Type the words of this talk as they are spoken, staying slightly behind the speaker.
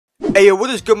Hey yo, what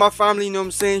is good my family, you know what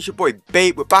I'm saying? It's your boy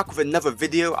Bape, we're back with another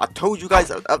video. I told you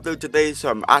guys I'd upload today, so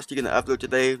I'm actually gonna upload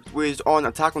today. We're on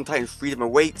Attack on Titan Freedom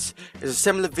Awaits. It's a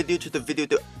similar video to the video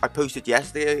that I posted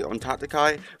yesterday on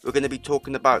Tactikai. We're gonna be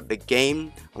talking about the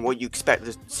game and what you expect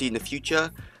to see in the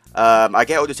future. I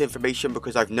get all this information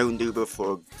because I've known Luba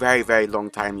for a very long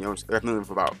time, you know. I've known him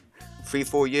for about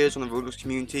 3-4 years on the Roblox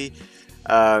community.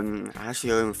 I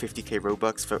actually owe him 50k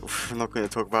Robux, but I'm not going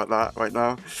to talk about that right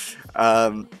now.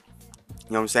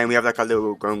 You know what I'm saying? We have like a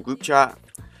little grown group chat.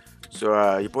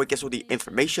 So your boy gets all the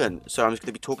information. So I'm just going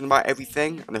to be talking about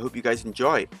everything, and I hope you guys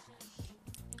enjoy.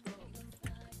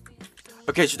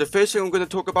 Okay, so the first thing I'm going to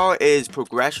talk about is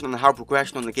progression and how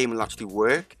progression on the game will actually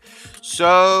work.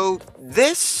 So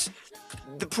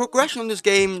the progression on this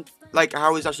game, like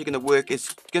how it's actually going to work,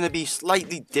 is going to be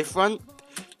slightly different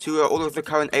to all of the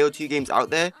current AO2 games out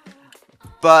there.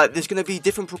 But there's going to be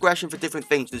different progression for different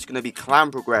things. There's going to be clan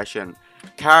progression,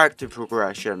 character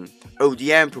progression,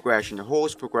 ODM progression,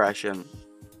 horse progression.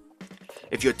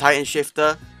 If you're a Titan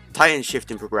shifter, Titan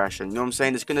shifting progression. You know what I'm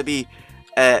saying? There's going to be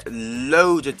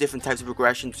loads of different types of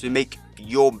progression to make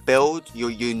your build, your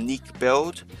unique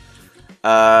build.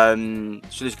 So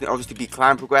there's going to obviously be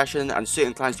clan progression, and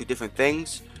certain clans do different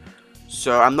things.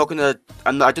 So I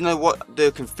don't know what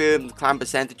the confirmed clan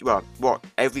percentage, well, what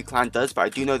every clan does, but I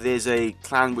do know there's a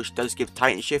clan which does give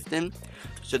Titan shifting.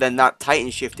 So then that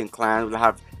Titan shifting clan will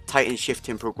have Titan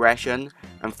shifting progression,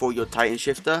 and for your Titan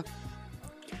shifter,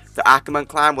 the Ackerman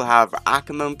clan will have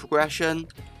Ackerman progression,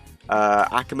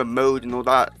 Ackerman mode, and all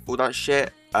that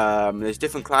shit. There's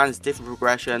different clans, different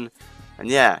progression, and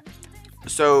yeah.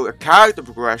 So a character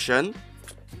progression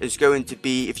is going to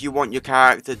be if you want your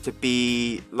character to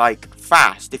be like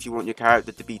fast, if you want your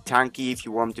character to be tanky, if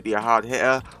you want him to be a hard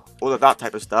hitter, all of that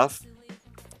type of stuff.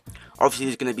 Obviously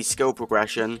there's going to be skill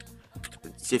progression,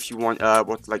 if you want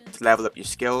to level up your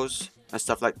skills and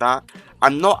stuff like that.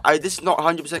 This is not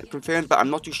 100% confirmed, but I'm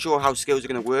not too sure how skills are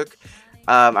going to work.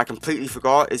 I completely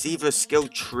forgot. It's either a skill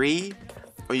tree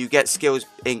or you get skills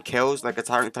in kills, like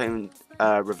Attack on Titan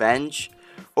Revenge.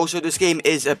 Also, this game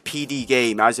is a PD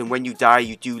game, as in when you die,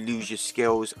 you do lose your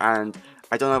skills, and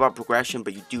I don't know about progression,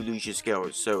 but you do lose your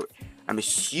skills. So, I'm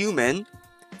assuming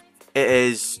it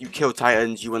is you kill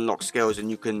Titans, you unlock skills, and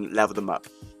you can level them up.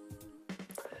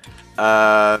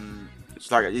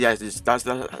 It's like, yeah, that's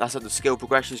how the skill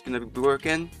progression is going to be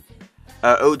working.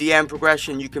 ODM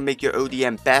progression, you can make your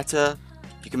ODM better,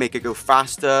 you can make it go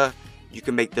faster, you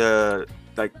can make the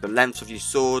length of your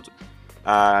sword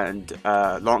and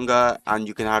longer, and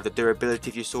you can have the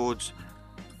durability of your swords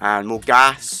and more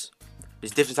gas. There's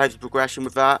different types of progression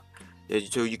with that,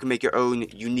 so you can make your own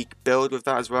unique build with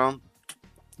that as well.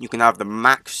 You can have the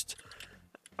maxed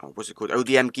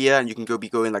ODM gear, and you can be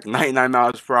going like 99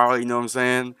 miles per hour, you know what I'm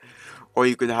saying? Or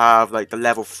you can have like the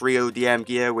level 3 ODM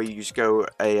gear, where you just go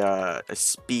a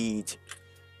speed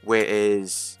where it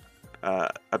is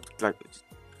like,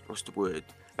 what's the word,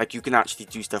 like you can actually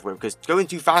do stuff with, because going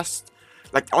too fast,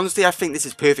 like, honestly, I think this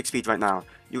is perfect speed right now.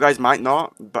 You guys might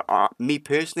not, but me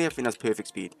personally, I think that's perfect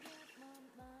speed.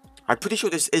 I'm pretty sure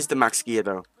this is the max gear,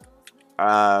 though.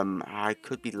 I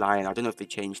could be lying. I don't know if they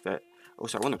changed it.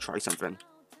 Also, I want to try something.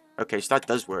 Okay, so that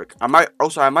does work. I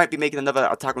might be making another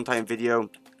Attack on Titan video,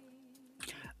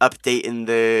 updating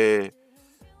the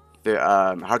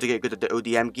how to get good at the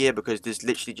ODM gear, because there's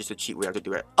literally just a cheat way how to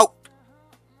do it. Oh!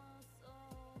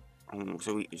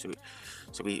 So we're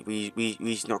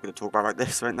not going to talk about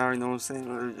this right now, you know what I'm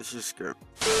saying? Let's just go.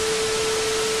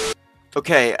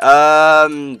 Okay,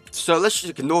 so let's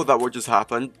just ignore that what just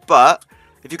happened, but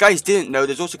if you guys didn't know,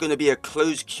 there's also going to be a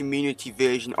closed community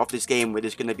version of this game, where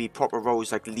there's going to be proper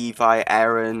roles like Levi,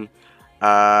 Aaron.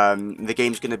 The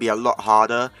game's going to be a lot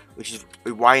harder, which is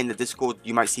why in the Discord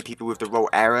you might see people with the role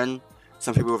Aaron,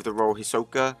 some people with the role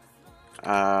Hisoka.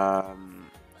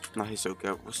 Not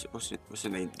Hisoka, what's her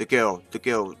name? The girl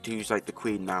who's like the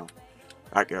queen now.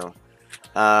 That girl.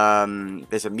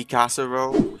 There's a Mikasa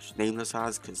role, which Nameless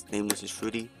has, because Nameless is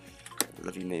fruity. I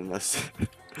love you, Nameless.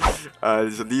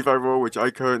 There's a Levi role, which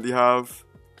I currently have.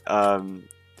 I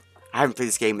haven't played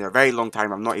this game in a very long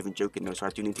time. I'm not even joking though, so I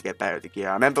do need to get better at the gear.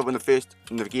 I remember when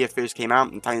the gear first came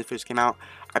out, and Titans first came out,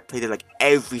 I played it like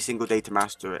every single day to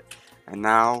master it. And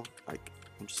now, like,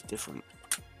 I'm just different.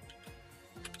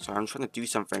 So I'm trying to do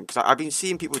something, because I've been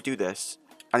seeing people do this,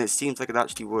 and it seems like it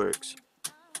actually works.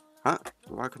 Huh?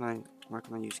 Why can I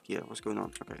use gear? What's going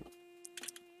on? Okay.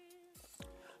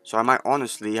 So I might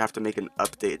honestly have to make an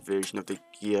updated version of the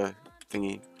gear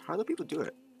thingy. How do people do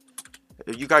it?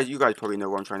 You guys probably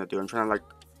know what I'm trying to do. I'm trying to like.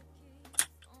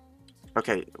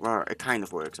 Okay, well, it kind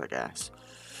of works, I guess.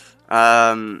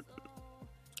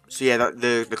 So yeah,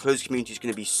 the closed community is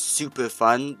going to be super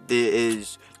fun. There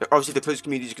is obviously the closed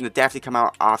community is going to definitely come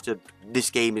out after this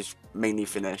game is mainly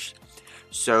finished.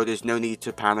 So there's no need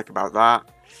to panic about that.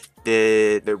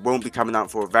 They won't be coming out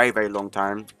for a very long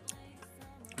time.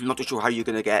 I'm not too sure how you're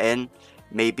going to get in.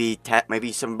 Maybe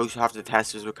most half the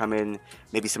testers will come in.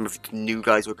 Maybe some of the new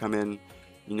guys will come in.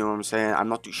 You know what I'm saying? I'm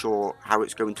not too sure how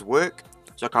it's going to work,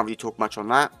 so I can't really talk much on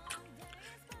that.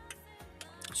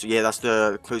 So yeah, that's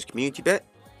the closed community bit.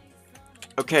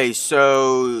 Okay,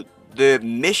 so the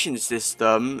mission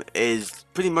system is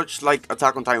pretty much like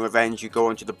Attack on Titan Revenge. You go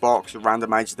into the box, it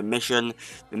randomizes the mission.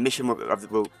 The mission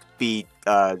will be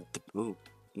ooh,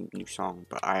 new song,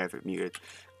 but I have it muted.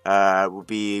 Will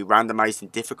be randomized in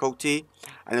difficulty,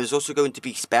 and there's also going to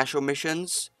be special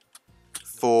missions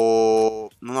for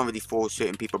not really for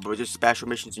certain people, but just special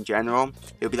missions in general.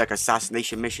 It'll be like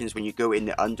assassination missions when you go in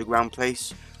the underground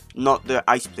place, not the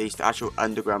ice place, the actual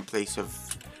underground place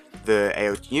of the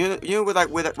AOT. You know where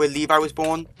where Levi was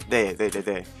born? There. If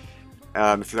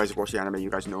you guys have watched the anime,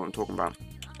 you guys know what I'm talking about.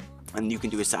 And you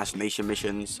can do assassination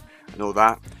missions and all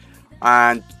that.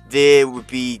 And there would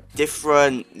be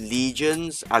different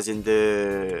legions, as in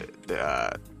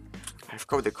I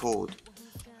forgot what they're called.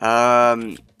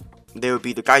 There would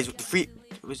be the guys with the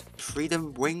freedom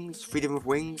of wings.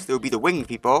 There would be the winged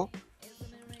people,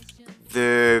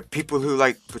 the people who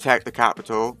like protect the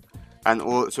capital, and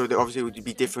also there obviously would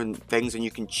be different things, and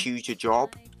you can choose your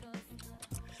job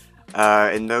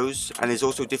in those. And there's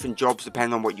also different jobs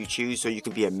depending on what you choose. So you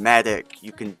can be a medic,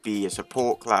 you can be a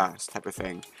support class type of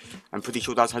thing. I'm pretty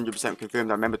sure that's 100%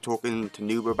 confirmed. I remember talking to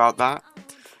Nuba about that.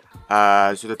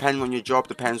 So depending on your job,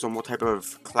 depends on what type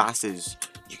of classes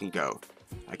you can go,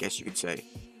 I guess you could say.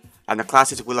 And the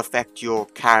classes will affect your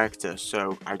character,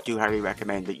 so I do highly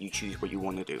recommend that you choose what you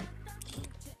want to do.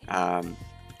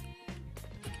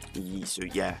 So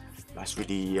yeah, that's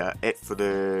really it for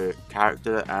the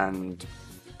character and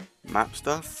map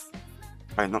stuff.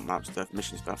 Not map stuff,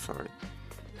 mission stuff, sorry.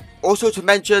 Also to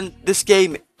mention, this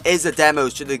game is a demo,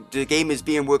 so the game is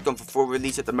being worked on for full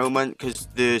release at the moment, because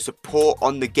the support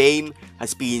on the game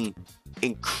has been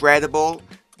incredible.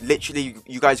 Literally,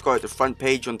 you guys got at the front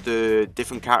page on the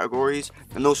different categories,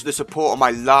 and also the support on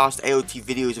my last AOT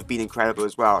videos have been incredible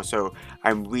as well, so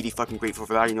I'm really fucking grateful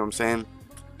for that, you know what I'm saying?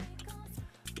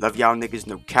 Love y'all niggas,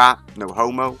 no cap, no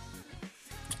homo. You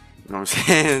know what I'm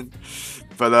saying?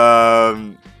 But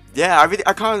yeah,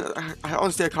 I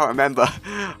honestly can't remember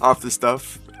half the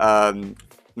stuff.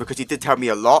 Because he did tell me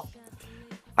a lot.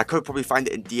 I could probably find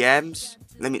it in DMs.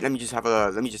 Let me just have a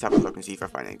look and see if I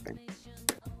find anything.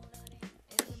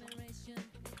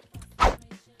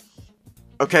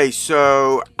 Okay,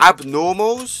 so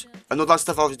abnormals and all that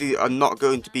stuff obviously are not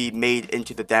going to be made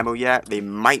into the demo yet. They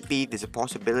might be, there's a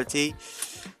possibility.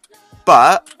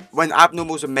 But when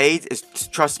abnormals are made,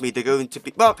 trust me, they're going to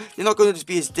be, well, they're not going to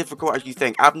be as difficult as you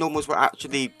think. Abnormals will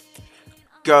actually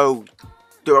they'll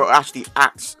actually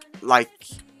act like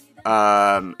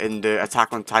in the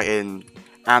Attack on Titan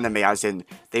anime, as in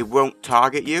they won't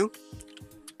target you,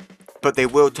 but they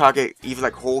will target either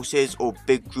like horses or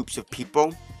big groups of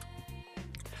people.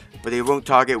 But they won't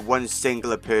target one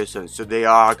singular person, so they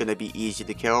are going to be easy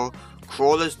to kill.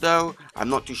 Crawlers though, I'm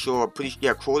not too sure. I'm pretty sure,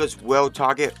 yeah, crawlers will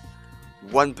target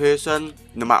one person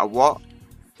no matter what.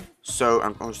 So,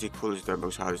 and obviously crawlers are the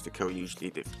most hardest to kill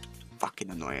usually. They're fucking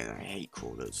annoying. I hate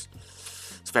crawlers.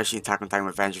 Especially in Attack on Titan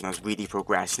Revenge when I was really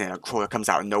progressing and a crawler comes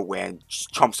out of nowhere and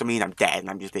just chomps on me and I'm dead.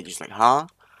 And I'm just, they're just like, huh?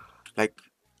 Like,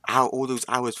 how all those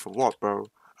hours for what, bro?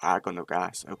 I got no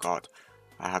gas. Oh god.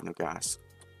 I have no gas.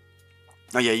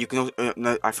 Oh yeah, you can,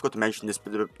 no, I forgot to mention this,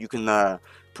 but you can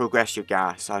progress your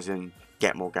gas, as in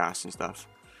get more gas and stuff.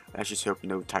 Let's just hope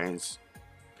no Titans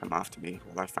come after me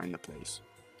while I find the place.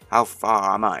 How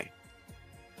far am I?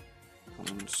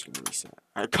 I'm just gonna reset.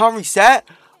 I can't reset?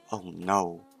 Oh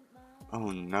no.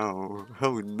 Oh no.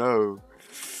 Oh no.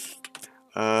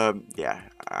 Yeah,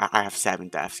 I have 7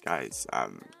 deaths, guys.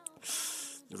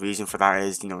 The reason for that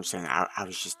is, you know what I'm saying, I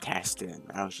was just testing.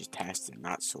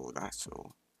 That's all.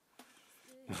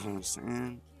 You know what I'm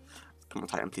saying? Come on,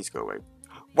 Titan, please go away.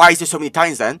 Why is there so many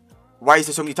Titans then? Why is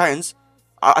there so many Titans?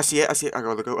 I see it. I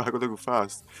gotta go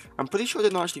fast. I'm pretty sure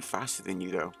they're not actually faster than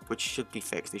you though, which should be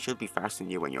fixed. They should be faster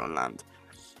than you when you're on land.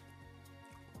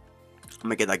 I'm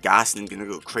gonna get that gas and I'm gonna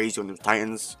go crazy on the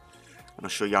Titans. I'm gonna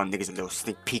show y'all niggas a little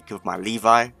sneak peek of my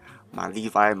Levi. My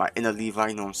inner Levi,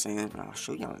 you know what I'm saying? I'll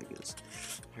show y'all niggas.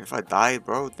 If I die,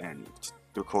 bro, then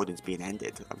the recording's being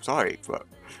ended. I'm sorry, but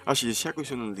actually, just check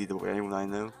who's on the leaderboard. Anyone I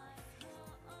know?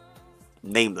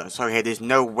 Nameless. Okay, there's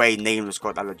no way Nameless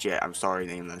got that legit. I'm sorry,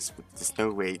 Nameless, but there's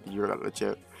no way you're that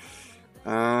legit.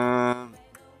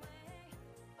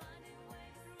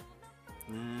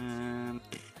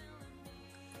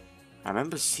 I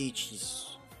remember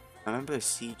CG's. I remember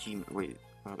CG. Wait,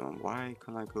 hold on. Why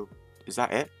can't I go? Is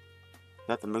that it? Is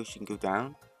that the most you can go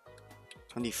down?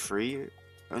 23?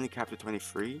 Only capped at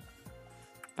 23?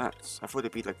 That's. I thought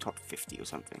it'd be like top 50 or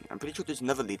something. I'm pretty sure there's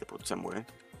another leaderboard somewhere.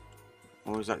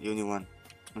 Or is that the only one?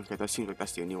 Okay, that seems like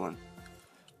that's the only one.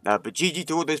 But GG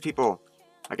to all those people,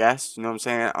 I guess. You know what I'm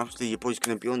saying? Obviously, your boy's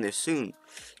gonna be on there soon.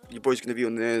 Your boy's gonna be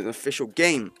on the official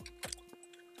game.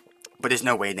 But there's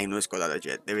no way Nameless got that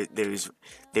legit. There is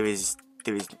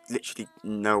literally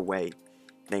no way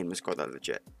Nameless got that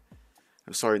legit.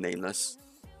 I'm sorry, Nameless.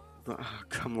 But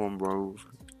come on, bro.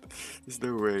 There's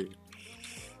no way.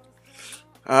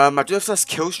 I don't know if that's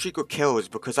kill streak or kills,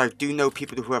 because I do know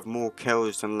people who have more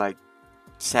kills than like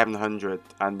 700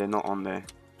 and they're not on there.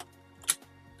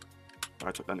 Oh,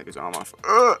 I took that nigga's arm off.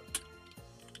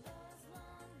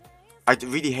 I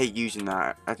really hate using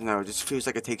that. I don't know, it just feels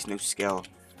like it takes no skill.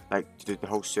 Like, to do the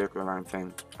whole circle around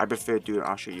thing. I prefer doing it.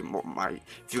 I'll show you what my...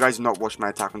 If you guys have not watched my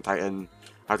Attack on Titan,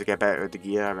 how to get better at the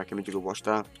gear, I recommend you go watch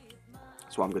that.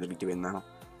 That's what I'm going to be doing now.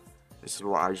 This is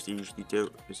what I usually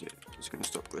do. Is it just going to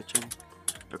stop glitching?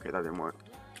 Okay, that didn't work.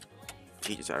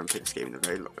 Jesus, I haven't played this game in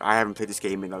a I haven't played this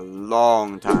game in a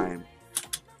long time.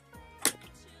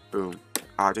 Boom.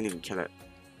 Oh, I didn't even kill it.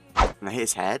 And I hit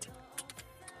his head?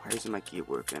 Why isn't my gear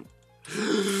working?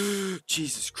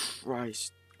 Jesus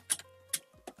Christ.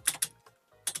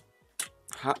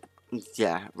 Huh?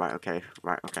 Yeah, right, okay.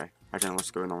 I don't know what's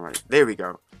going on right. There we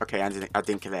go. Okay, I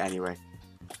didn't kill it anyway.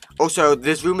 Also,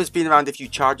 there's rumors being around if you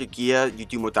charge a gear, you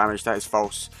do more damage. That is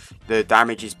false. The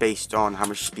damage is based on how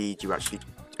much speed you actually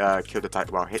kill the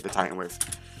Titan, well, hit the Titan with.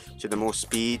 So the more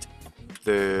speed,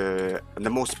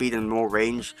 and more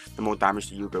range, the more damage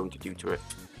that you're going to do to it.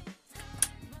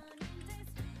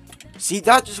 See,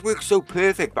 that just works so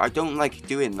perfect, but I don't like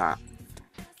doing that.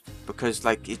 Because,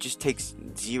 like, it just takes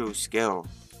zero skill.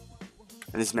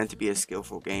 And it's meant to be a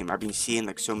skillful game. I've been seeing,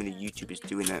 like, so many YouTubers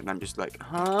doing it, and I'm just like,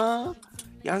 huh?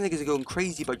 Yeah, niggas are going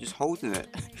crazy by just holding it.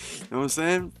 You know what I'm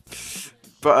saying?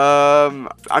 But,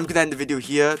 I'm gonna end the video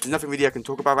here. There's nothing really I can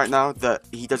talk about right now that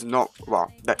he does not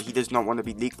want to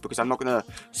be leaked, because I'm not gonna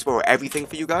spoil everything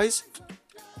for you guys.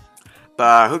 But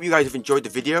I hope you guys have enjoyed the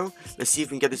video. Let's see if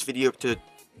we can get this video up to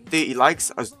 30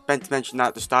 likes. I was meant to mention that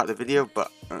at the start of the video, but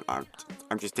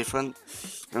I'm just different.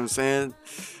 You know what I'm saying?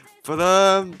 But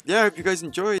yeah, I hope you guys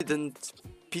enjoyed, and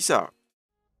peace out.